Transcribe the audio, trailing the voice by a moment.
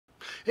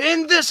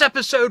In this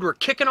episode, we're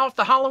kicking off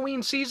the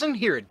Halloween season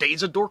here at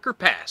Days of Dorker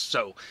Past,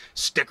 so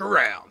stick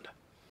around.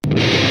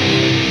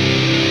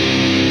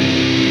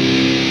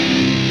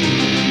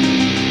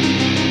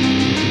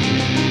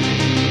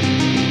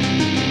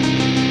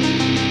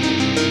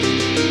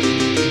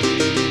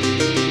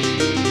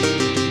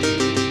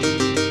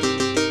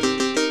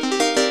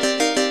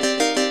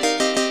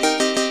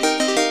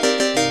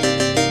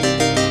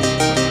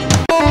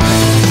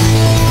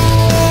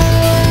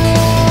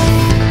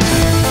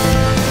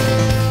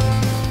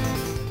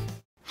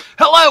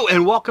 Hello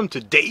and welcome to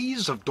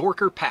Days of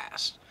Dorker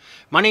Past.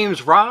 My name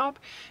is Rob,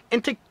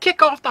 and to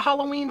kick off the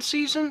Halloween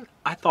season,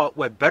 I thought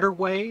what better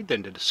way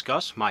than to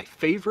discuss my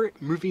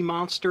favorite movie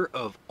monster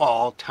of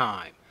all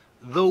time,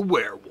 the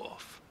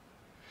werewolf.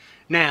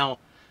 Now,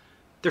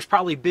 there's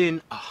probably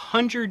been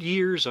 100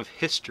 years of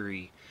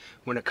history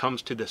when it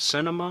comes to the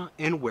cinema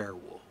and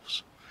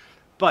werewolves,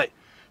 but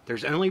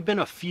there's only been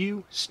a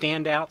few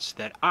standouts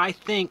that I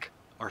think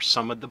are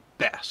some of the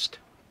best.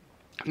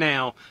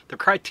 Now, the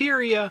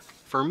criteria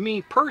for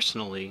me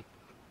personally,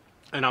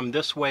 and I'm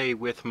this way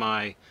with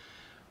my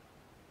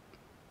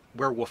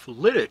werewolf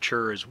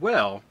literature as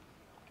well,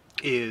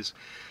 is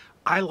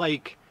I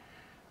like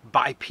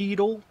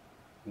bipedal,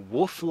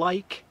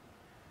 wolf-like,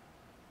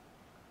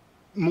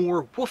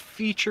 more wolf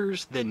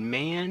features than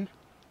man,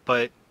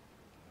 but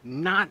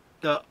not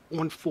the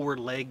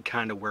on-four-leg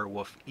kind of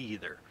werewolf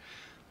either.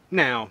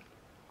 Now,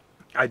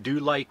 I do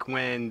like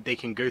when they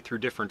can go through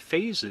different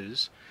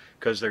phases,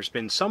 because there's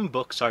been some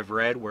books I've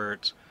read where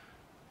it's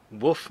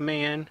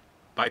wolfman,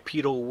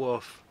 bipedal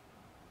wolf,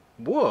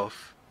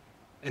 wolf,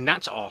 and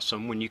that's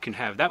awesome when you can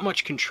have that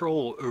much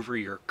control over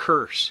your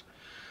curse.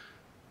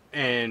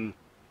 And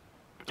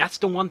that's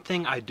the one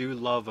thing I do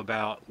love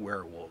about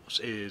werewolves,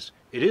 is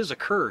it is a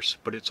curse,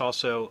 but it's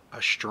also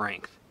a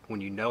strength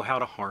when you know how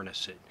to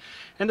harness it.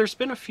 And there's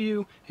been a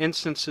few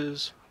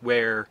instances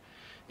where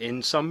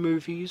in some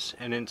movies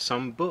and in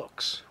some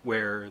books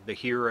where the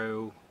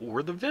hero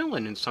or the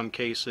villain in some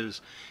cases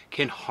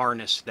can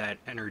harness that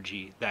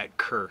energy, that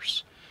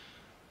curse.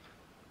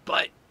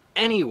 But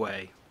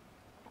anyway,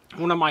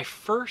 one of my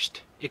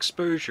first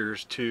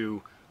exposures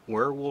to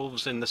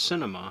werewolves in the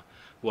cinema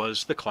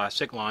was the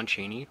classic Lon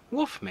Chaney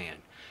Wolfman,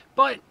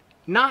 but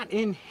not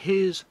in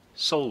his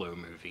solo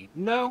movie.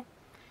 No,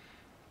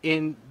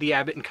 in the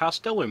Abbott and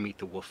Costello Meet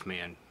the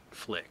Wolfman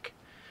flick.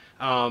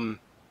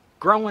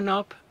 Growing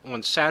up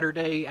on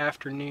Saturday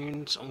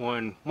afternoons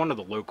on one of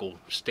the local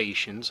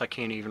stations, I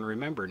can't even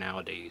remember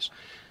nowadays,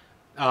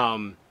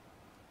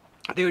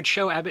 they would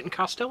show Abbott and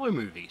Costello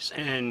movies,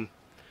 and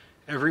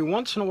every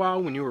once in a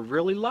while, when you were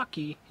really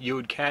lucky, you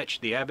would catch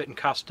the Abbott and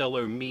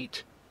Costello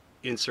Meet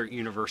insert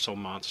Universal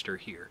monster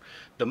here.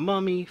 The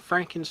Mummy,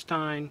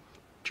 Frankenstein,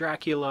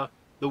 Dracula,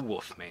 the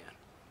Wolfman.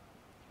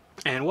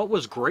 And what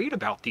was great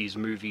about these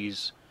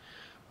movies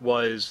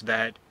was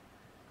that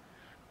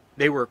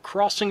they were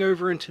crossing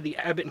over into the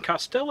Abbott and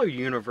Costello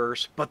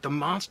universe, but the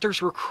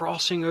monsters were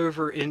crossing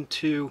over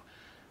into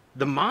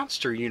the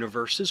monster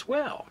universe as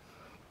well.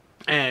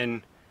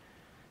 And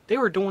they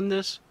were doing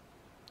this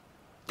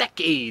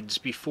decades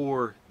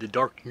before the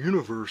Dark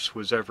Universe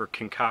was ever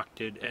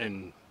concocted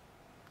and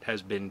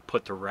has been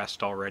put to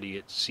rest already,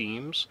 it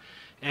seems.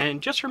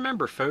 And just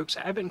remember, folks,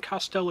 Abbott and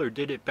Costello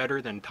did it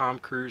better than Tom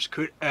Cruise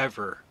could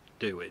ever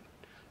do it.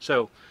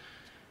 So,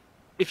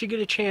 if you get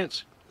a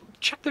chance,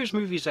 check those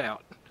movies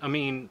out. I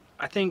mean,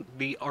 I think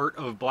the art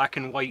of black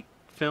and white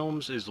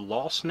films is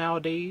lost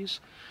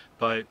nowadays,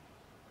 but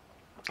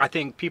I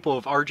think people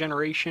of our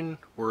generation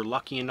were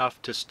lucky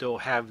enough to still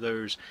have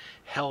those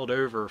held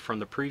over from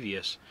the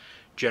previous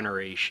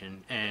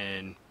generation,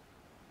 and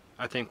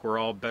I think we're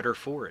all better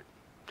for it.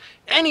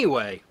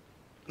 Anyway,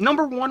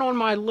 number one on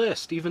my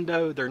list, even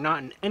though they're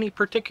not in any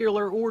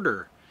particular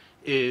order,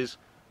 is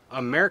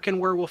American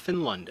Werewolf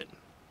in London.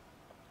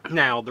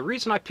 Now, the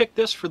reason I picked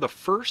this for the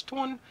first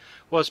one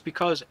was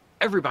because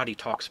everybody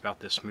talks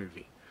about this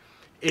movie.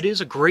 It is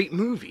a great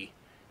movie,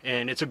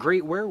 and it's a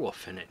great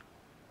werewolf in it.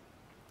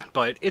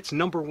 But it's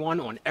number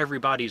one on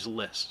everybody's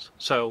list,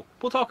 so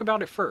we'll talk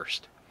about it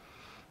first.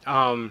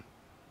 The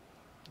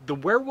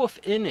werewolf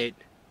in it,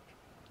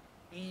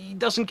 he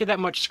doesn't get that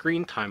much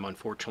screen time,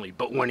 unfortunately,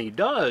 but when he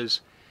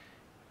does,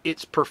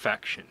 it's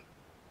perfection.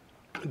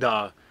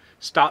 The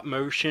stop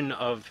motion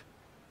of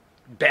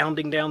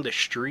bounding down the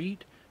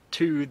street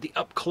to the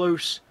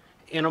up-close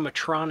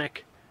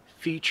animatronic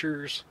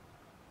features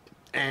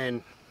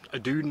and a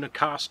dude in a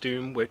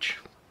costume, which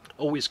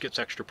always gets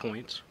extra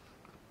points.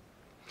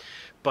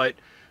 But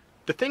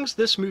the things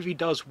this movie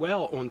does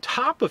well, on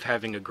top of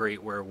having a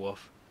great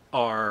werewolf,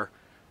 are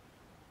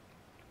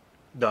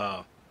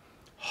the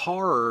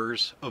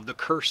horrors of the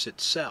curse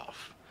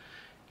itself.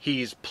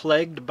 He's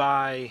plagued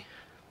by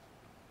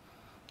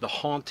the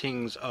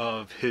hauntings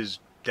of his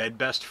dead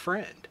best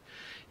friend,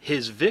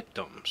 his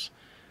victims,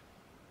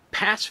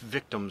 past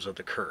victims of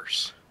the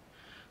curse.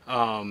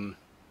 I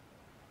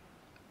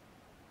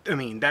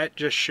mean, that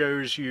just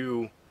shows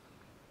you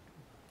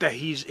that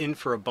he's in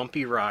for a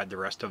bumpy ride the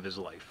rest of his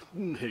life.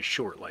 His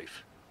short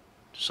life.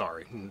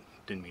 Sorry,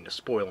 didn't mean to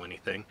spoil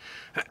anything.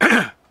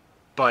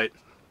 But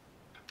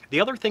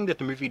the other thing that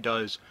the movie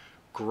does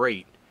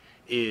great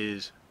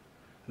is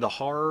the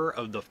horror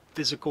of the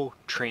physical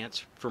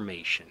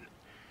transformation.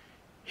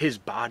 His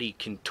body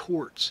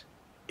contorts,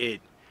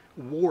 it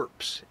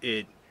warps,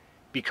 it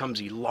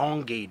becomes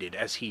elongated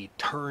as he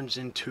turns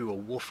into a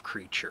wolf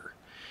creature.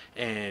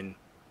 And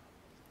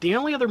the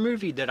only other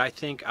movie that I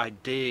think I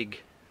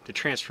dig the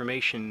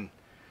transformation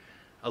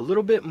a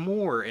little bit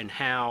more and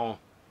how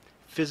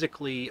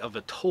physically of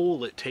a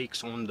toll it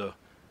takes on the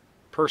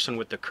person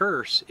with the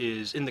curse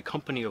is In the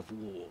Company of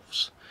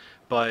Wolves.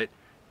 But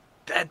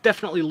that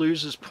definitely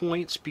loses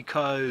points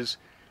because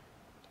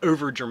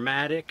over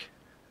dramatic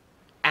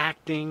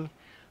acting,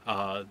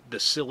 the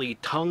silly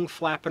tongue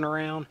flapping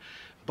around.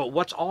 But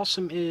what's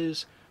awesome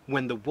is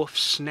when the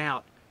wolf's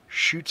snout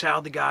shoots out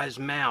of the guy's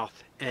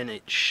mouth and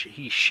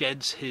he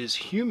sheds his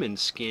human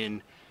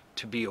skin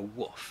to be a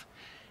wolf.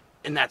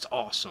 And that's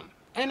awesome.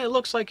 And it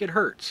looks like it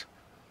hurts.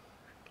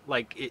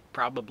 Like it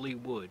probably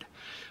would.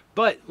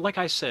 But like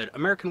I said,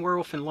 American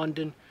Werewolf in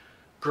London,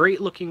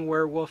 great looking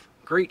werewolf,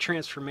 great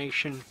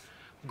transformation,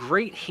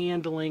 great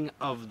handling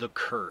of the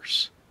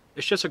curse.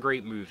 It's just a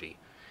great movie.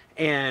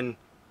 And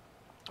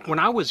when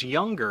I was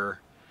younger,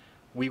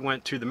 we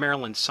went to the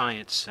Maryland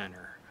Science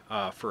Center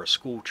for a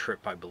school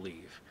trip, I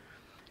believe.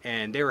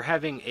 And they were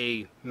having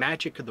a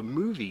Magic of the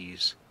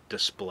Movies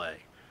display.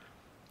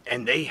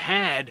 And they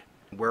had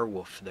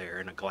Werewolf there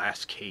in a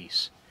glass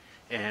case.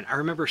 And I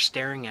remember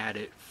staring at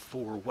it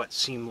for what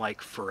seemed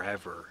like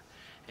forever.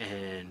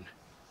 And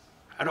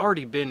I'd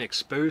already been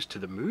exposed to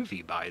the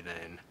movie by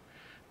then.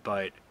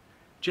 But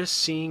just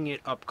seeing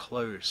it up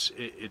close,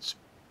 it's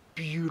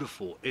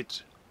beautiful.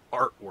 It's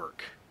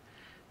artwork.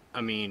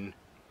 I mean,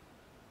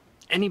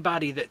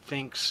 anybody that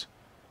thinks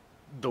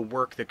the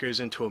work that goes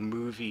into a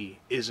movie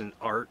isn't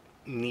art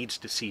needs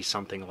to see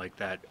something like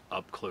that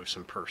up close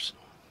and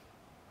personal.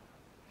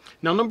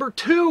 Now, number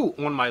 2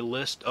 on my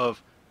list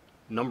of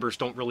numbers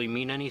don't really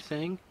mean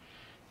anything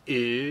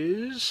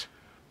is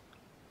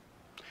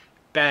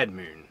Bad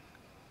Moon.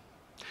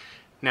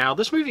 Now,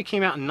 this movie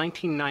came out in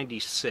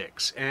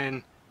 1996,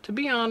 and to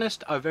be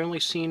honest, I've only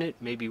seen it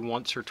maybe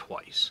once or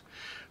twice.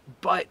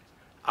 But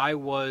I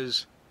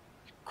was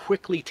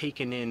quickly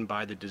taken in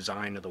by the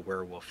design of the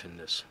werewolf in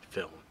this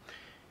film.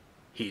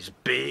 He's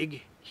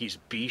big, he's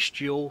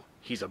bestial,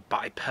 he's a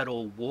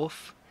bipedal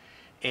wolf,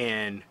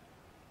 and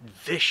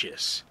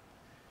vicious.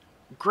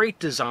 Great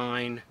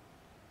design,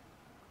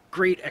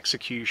 great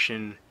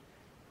execution.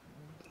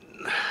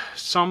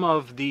 Some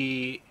of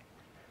the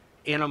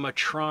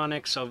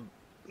animatronics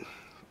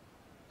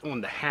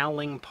on the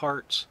howling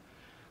parts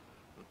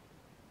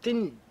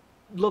didn't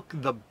look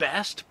the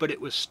best, but it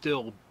was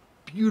still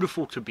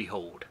beautiful to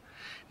behold.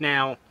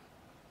 Now,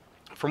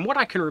 from what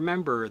I can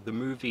remember, the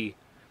movie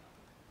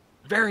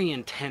very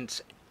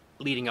intense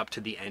leading up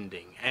to the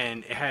ending,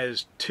 and it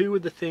has 2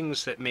 of the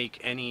things that make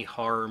any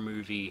horror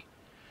movie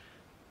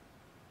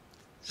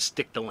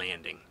stick the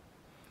landing: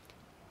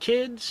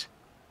 kids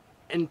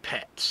and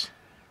pets.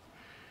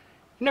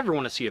 You never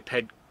want to see a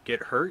pet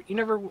get hurt. You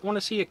never want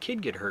to see a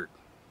kid get hurt.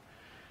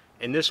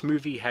 And this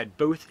movie had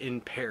both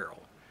in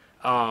peril,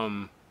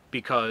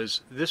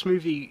 because this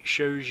movie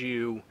shows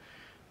you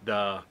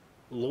the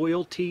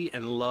loyalty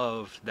and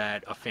love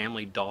that a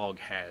family dog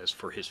has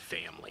for his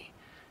family.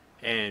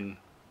 And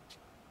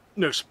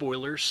no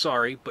spoilers,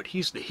 sorry, but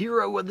he's the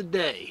hero of the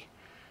day.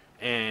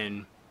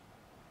 And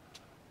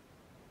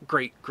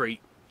great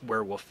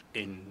werewolf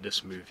in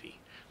this movie.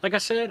 Like I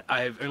said,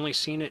 I've only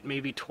seen it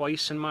maybe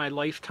twice in my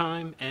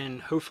lifetime,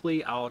 and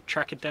hopefully I'll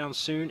track it down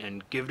soon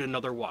and give it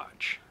another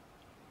watch.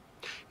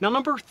 Now,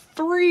 number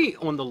 3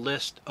 on the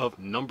list of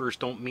numbers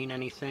don't mean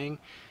anything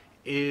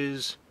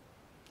is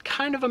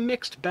kind of a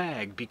mixed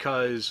bag,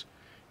 because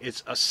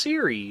it's a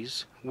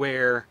series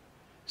where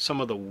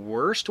some of the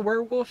worst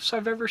werewolves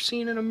I've ever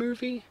seen in a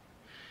movie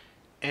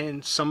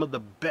and some of the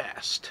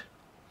best.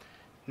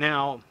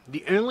 Now,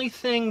 the only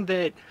thing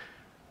that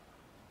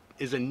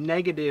is a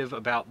negative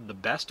about the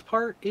best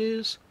part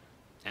is,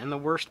 and the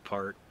worst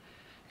part,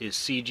 is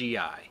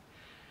CGI.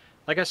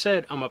 Like I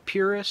said, I'm a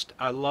purist.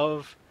 I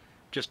love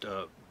just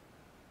a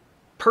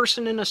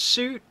person in a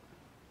suit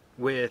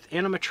with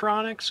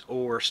animatronics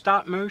or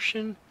stop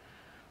motion.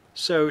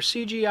 So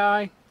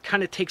CGI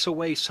kind of takes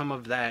away some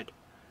of that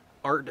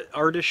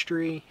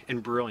artistry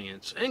and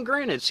brilliance. And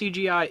granted,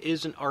 CGI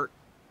is an art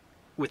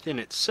within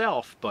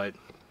itself, but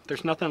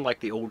there's nothing like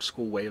the old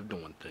school way of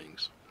doing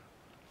things.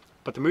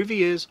 But the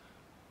movie is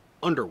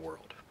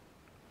Underworld.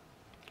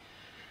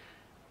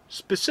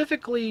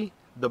 Specifically,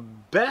 the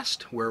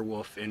best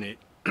werewolf in it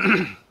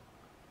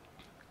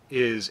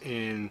is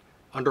in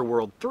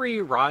Underworld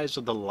 3, Rise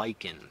of the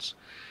Lycans.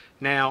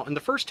 Now, in the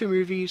first 2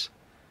 movies,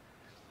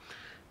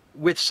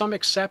 with some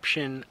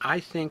exception, I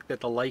think that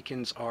the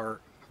Lycans are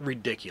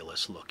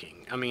ridiculous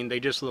looking. I mean, they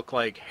just look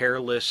like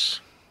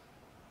hairless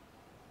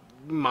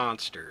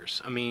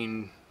monsters. I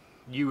mean,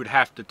 you would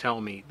have to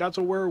tell me that's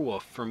a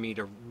werewolf for me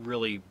to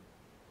really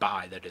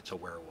buy that it's a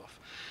werewolf.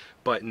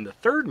 But in the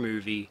third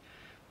movie,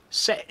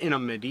 set in a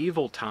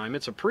medieval time,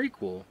 it's a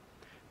prequel,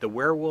 The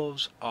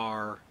werewolves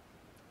are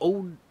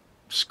old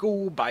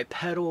school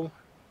bipedal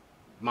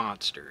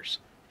monsters,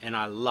 and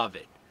I love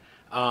it.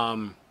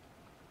 Um,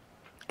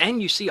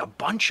 and you see a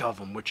bunch of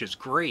them, which is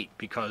great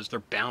because they're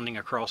bounding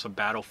across a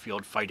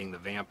battlefield fighting the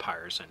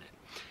vampires in it.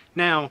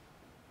 Now,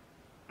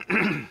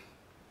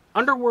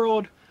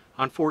 Underworld,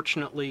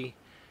 unfortunately,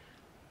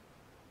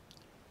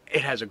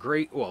 it has a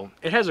great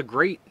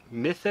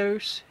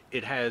mythos,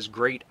 it has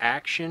great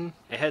action,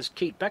 it has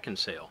Kate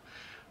Beckinsale,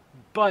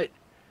 but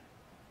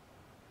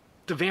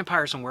the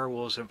vampires and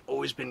werewolves have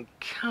always been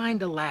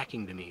kind of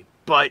lacking to me.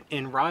 But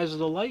in Rise of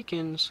the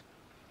Lycans,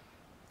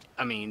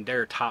 I mean,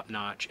 they're top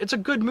notch. It's a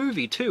good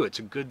movie too. It's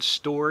a good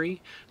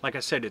story. Like I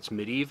said, it's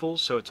medieval,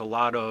 so it's a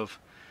lot of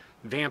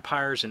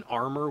vampires in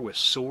armor with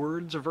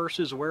swords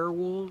versus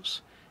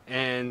werewolves.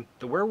 And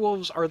the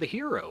werewolves are the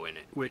hero in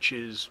it, which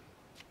is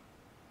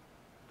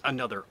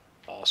another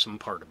awesome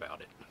part about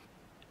it.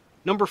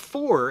 Number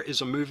 4 is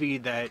a movie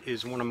that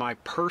is one of my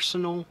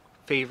personal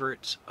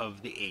favorites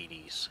of the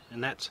 80s,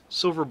 and that's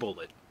Silver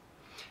Bullet.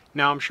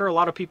 Now, I'm sure a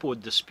lot of people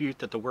would dispute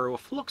that the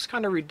werewolf looks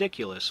kind of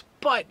ridiculous,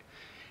 but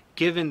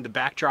given the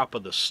backdrop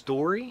of the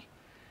story,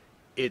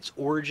 its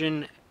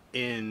origin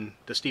in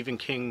the Stephen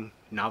King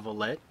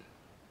novelette,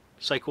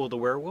 Cycle of the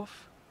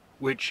Werewolf,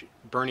 which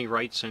Bernie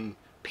writes and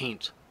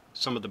paints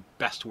some of the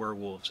best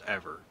werewolves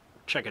ever.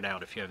 Check it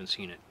out if you haven't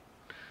seen it.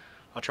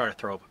 I'll try to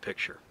throw up a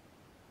picture.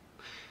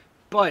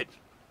 But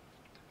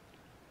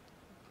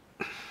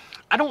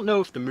I don't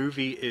know if the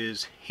movie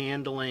is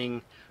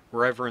handling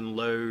Reverend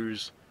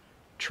Lowe's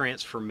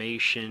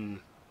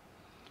transformation.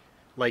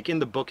 Like in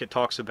the book, it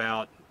talks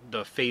about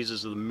the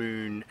phases of the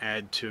moon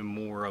add to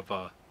more of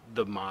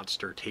the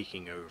monster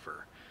taking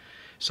over.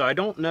 So I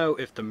don't know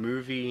if the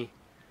movie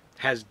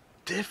has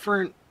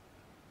different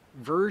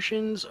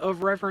versions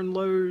of Reverend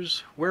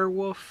Lowe's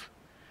werewolf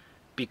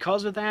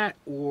because of that,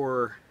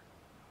 or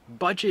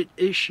budget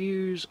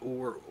issues,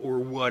 or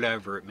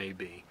whatever it may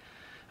be.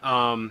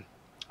 I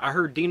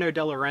heard Dino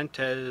De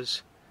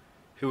Laurentiis,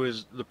 who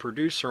is the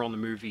producer on the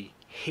movie,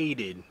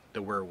 hated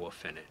the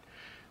werewolf in it,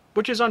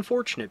 which is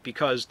unfortunate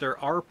because there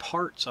are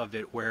parts of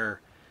it where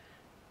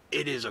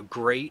it is a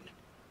great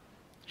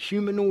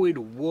humanoid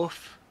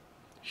wolf,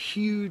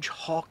 huge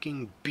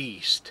hawking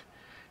beast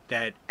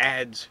that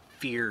adds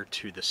fear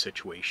to the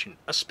situation,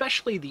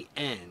 especially the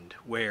end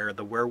where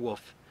the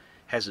werewolf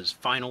has his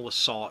final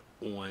assault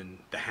on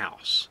the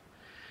house.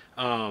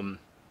 One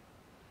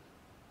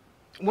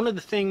of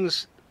the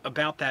things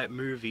about that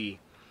movie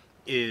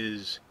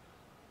is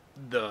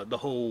the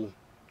whole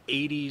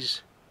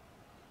 80s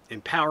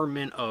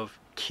empowerment of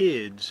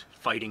kids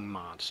fighting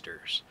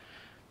monsters.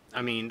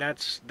 I mean,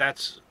 that's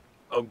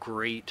a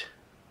great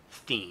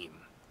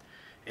theme,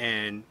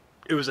 and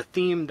it was a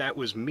theme that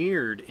was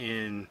mirrored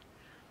in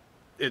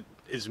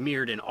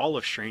all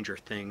of Stranger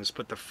Things,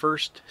 but the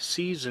first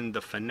season,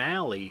 the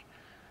finale,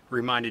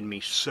 reminded me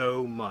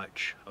so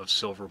much of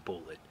Silver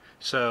Bullet.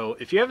 So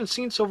if you haven't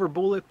seen Silver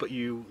Bullet but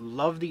you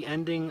love the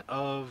ending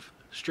of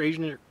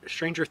Stranger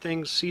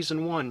Things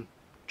season 1,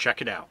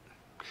 check it out.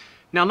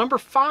 Now, number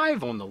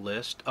 5 on the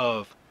list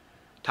of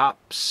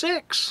top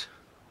 6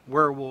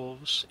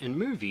 werewolves in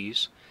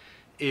movies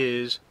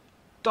is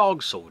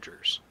Dog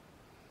Soldiers.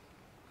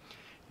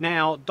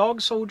 Now, Dog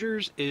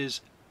Soldiers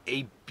is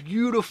a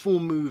beautiful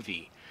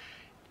movie.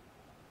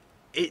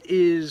 It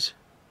is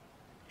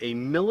a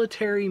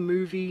military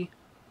movie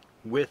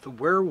with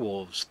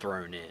werewolves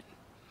thrown in,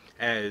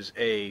 as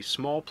a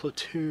small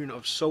platoon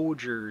of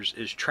soldiers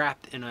is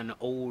trapped in an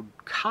old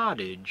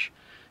cottage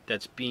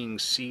that's being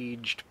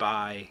sieged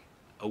by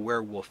a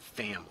werewolf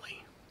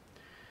family.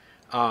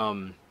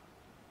 The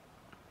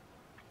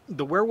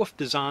werewolf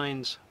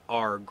designs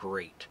are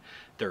great.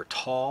 They're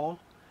tall,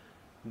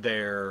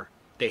 they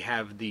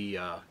have the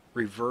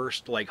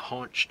reversed, like,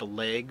 haunched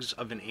legs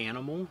of an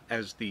animal,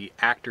 as the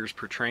actors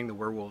portraying the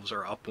werewolves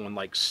are up on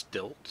like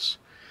stilts.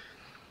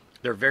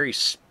 They're very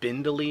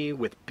spindly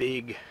with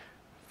big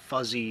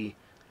fuzzy,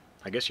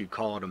 I guess you'd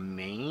call it a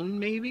mane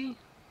maybe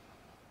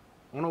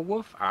on a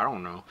wolf, I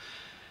don't know.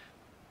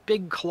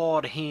 Big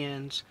clawed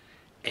hands,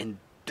 and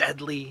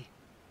deadly,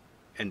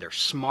 and they're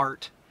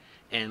smart.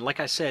 And like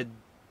I said,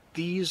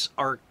 these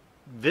are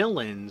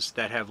villains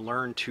that have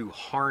learned to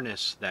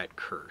harness that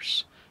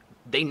curse.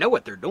 They know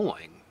what they're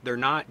doing. They're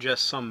not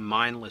just some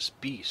mindless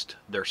beast.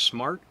 They're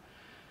smart,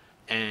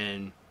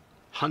 and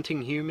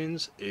hunting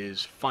humans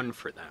is fun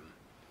for them.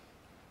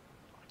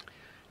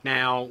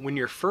 Now, when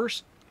you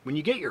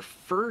get your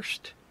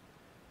first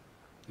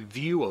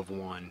view of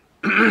one,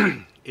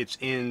 it's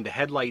in the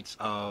headlights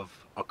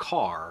of a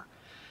car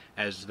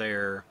as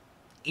they're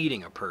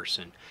eating a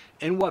person.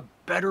 And what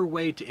better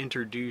way to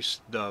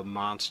introduce the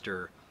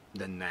monster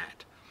than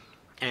that?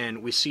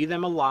 And we see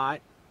them a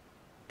lot,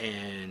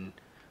 and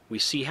we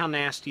see how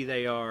nasty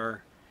they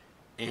are,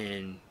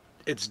 and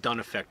it's done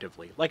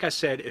effectively. Like I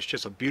said, it's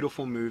just a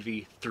beautiful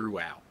movie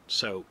throughout.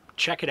 So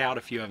check it out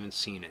if you haven't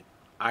seen it.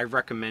 I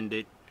recommend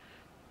it.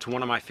 It's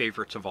one of my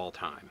favorites of all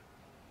time.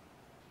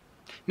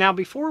 Now,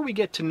 before we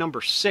get to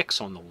number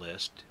 6 on the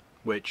list,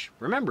 which,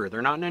 remember,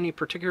 they're not in any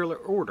particular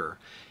order,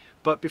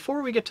 But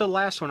before we get to the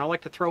last one, I'd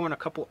like to throw in a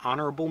couple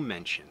honorable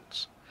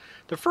mentions.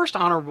 The first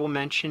honorable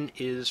mention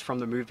is from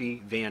the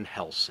movie Van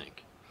Helsing.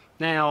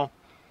 Now,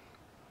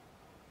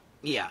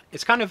 yeah,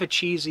 it's kind of a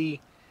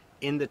cheesy,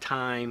 in the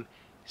time,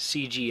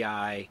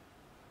 CGI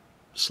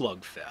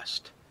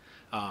slugfest.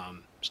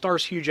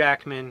 Stars Hugh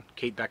Jackman,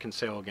 Kate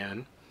Beckinsale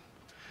again,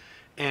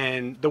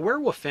 and the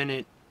werewolf in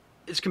it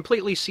is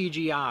completely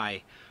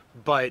CGI,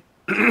 but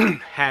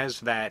has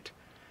that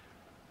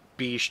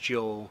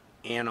bestial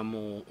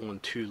animal on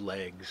two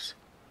legs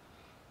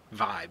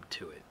vibe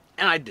to it,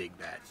 and I dig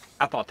that.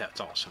 I thought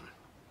that's awesome.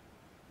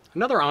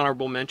 Another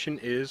honorable mention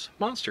is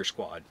Monster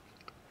Squad.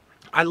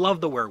 I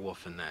love the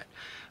werewolf in that.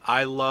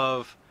 I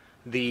love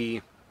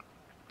the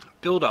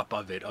build-up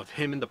of it, of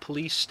him in the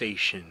police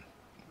station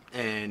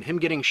and him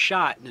getting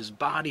shot and his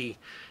body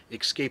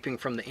escaping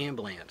from the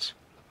ambulance.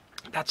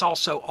 That's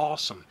also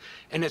awesome,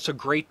 and it's a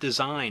great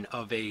design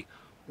of a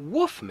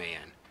wolf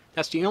man.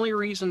 That's the only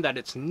reason that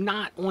it's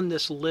not on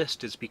this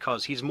list, is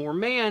because he's more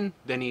man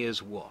than he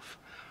is wolf.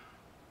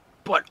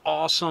 But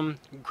awesome,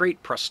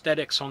 great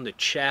prosthetics on the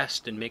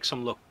chest and makes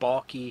him look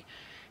bulky,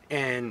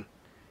 and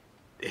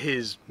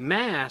his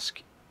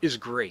mask is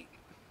great.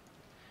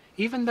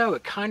 Even though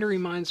it kind of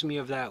reminds me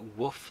of that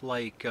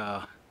wolf-like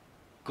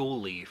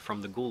ghoulie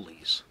from the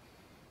Ghoulies.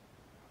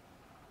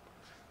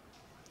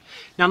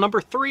 Now,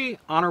 number 3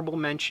 honorable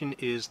mention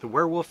is The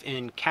Werewolf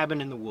in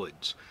Cabin in the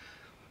Woods.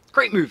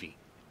 Great movie.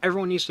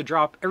 Everyone needs to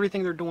drop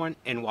everything they're doing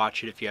and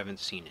watch it if you haven't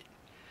seen it.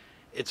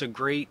 It's a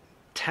great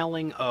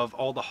telling of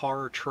all the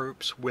horror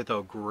tropes with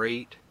a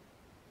great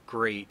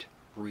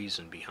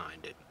reason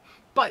behind it.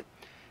 But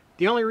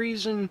the only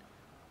reason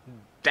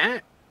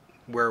that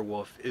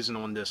werewolf isn't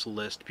on this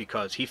list,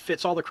 because he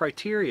fits all the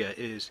criteria,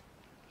 is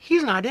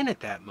he's not in it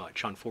that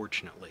much,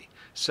 unfortunately.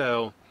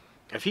 So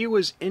if he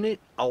was in it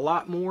a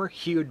lot more,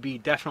 he would be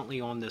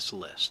definitely on this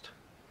list.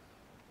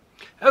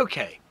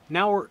 Okay,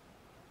 now we're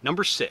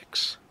number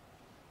 6,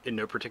 in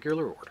no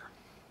particular order.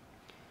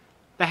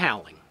 The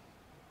Howling.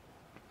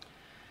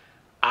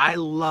 I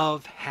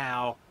love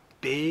how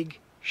big,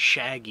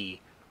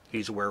 shaggy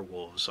these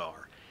werewolves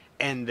are,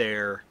 and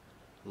their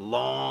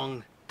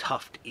long,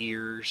 tufted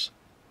ears.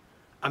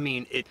 I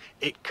mean,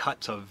 it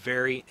cuts a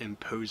very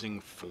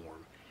imposing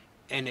form,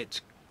 and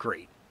it's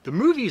great. The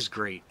movie's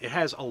great. It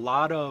has a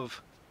lot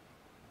of,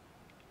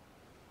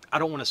 I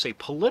don't want to say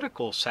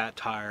political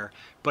satire,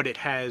 but it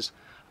has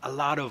a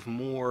lot of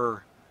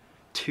more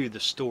to the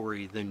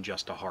story than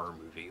just a horror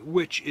movie,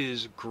 which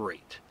is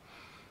great.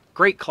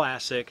 Great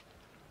classic.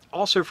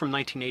 Also from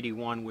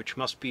 1981, which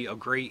must be a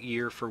great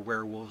year for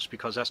werewolves,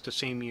 because that's the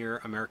same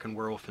year American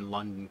Werewolf in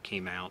London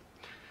came out.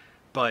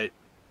 But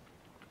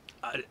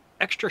an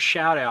extra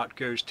shout out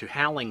goes to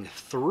Howling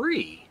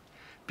 3,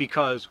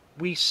 because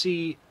we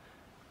see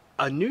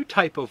a new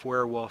type of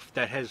werewolf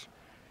that has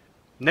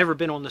never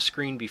been on the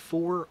screen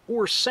before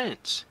or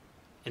since,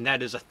 and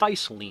that is a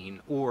Theiseline,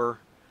 or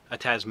a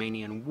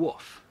Tasmanian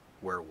wolf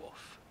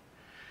werewolf.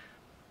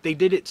 They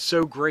did it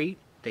so great.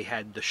 They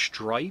had the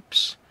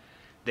stripes,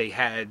 they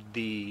had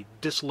the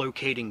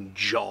dislocating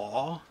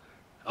jaw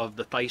of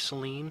the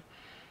Theiseline,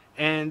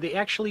 and they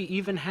actually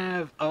even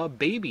have a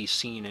baby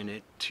scene in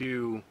it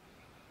to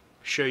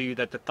show you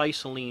that the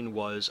Theiseline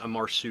was a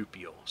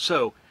marsupial.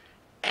 So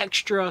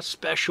extra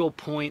special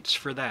points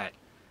for that.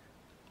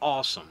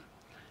 Awesome.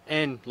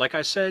 And like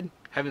I said,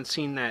 haven't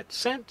seen that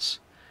since,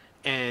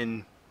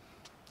 and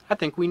I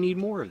think we need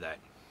more of that.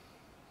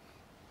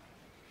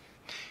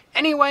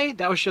 Anyway,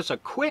 that was just a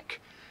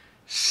quick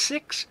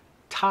 6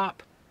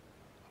 top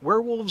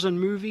werewolves in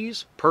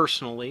movies,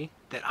 personally,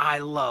 that I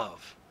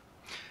love.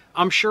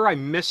 I'm sure I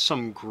missed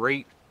some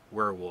great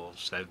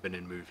werewolves that have been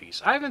in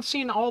movies. I haven't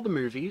seen all the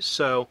movies,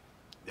 so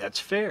that's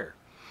fair.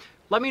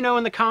 Let me know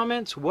in the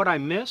comments what I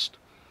missed.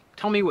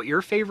 Tell me what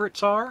your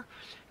favorites are.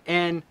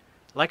 And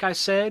like I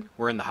said,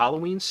 we're in the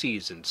Halloween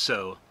season,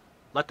 so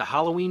let the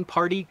Halloween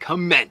party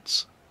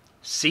commence.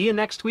 See you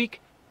next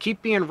week.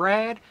 Keep being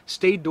rad.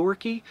 Stay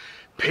dorky.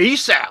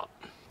 Peace out.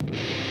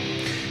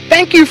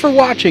 Thank you for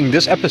watching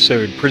this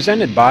episode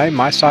presented by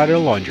My Side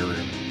of the Laundry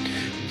Room.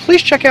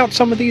 Please check out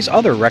some of these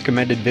other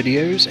recommended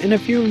videos, and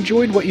if you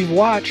enjoyed what you've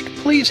watched,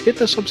 please hit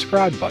the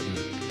subscribe button.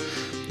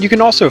 You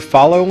can also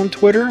follow on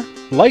Twitter,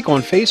 like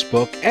on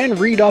Facebook, and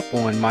read up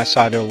on My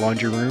Side of the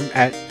Laundry Room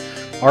at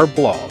our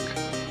blog.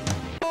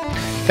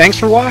 Thanks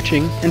for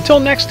watching. Until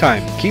next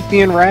time, keep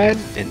being rad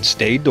and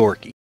stay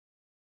dorky.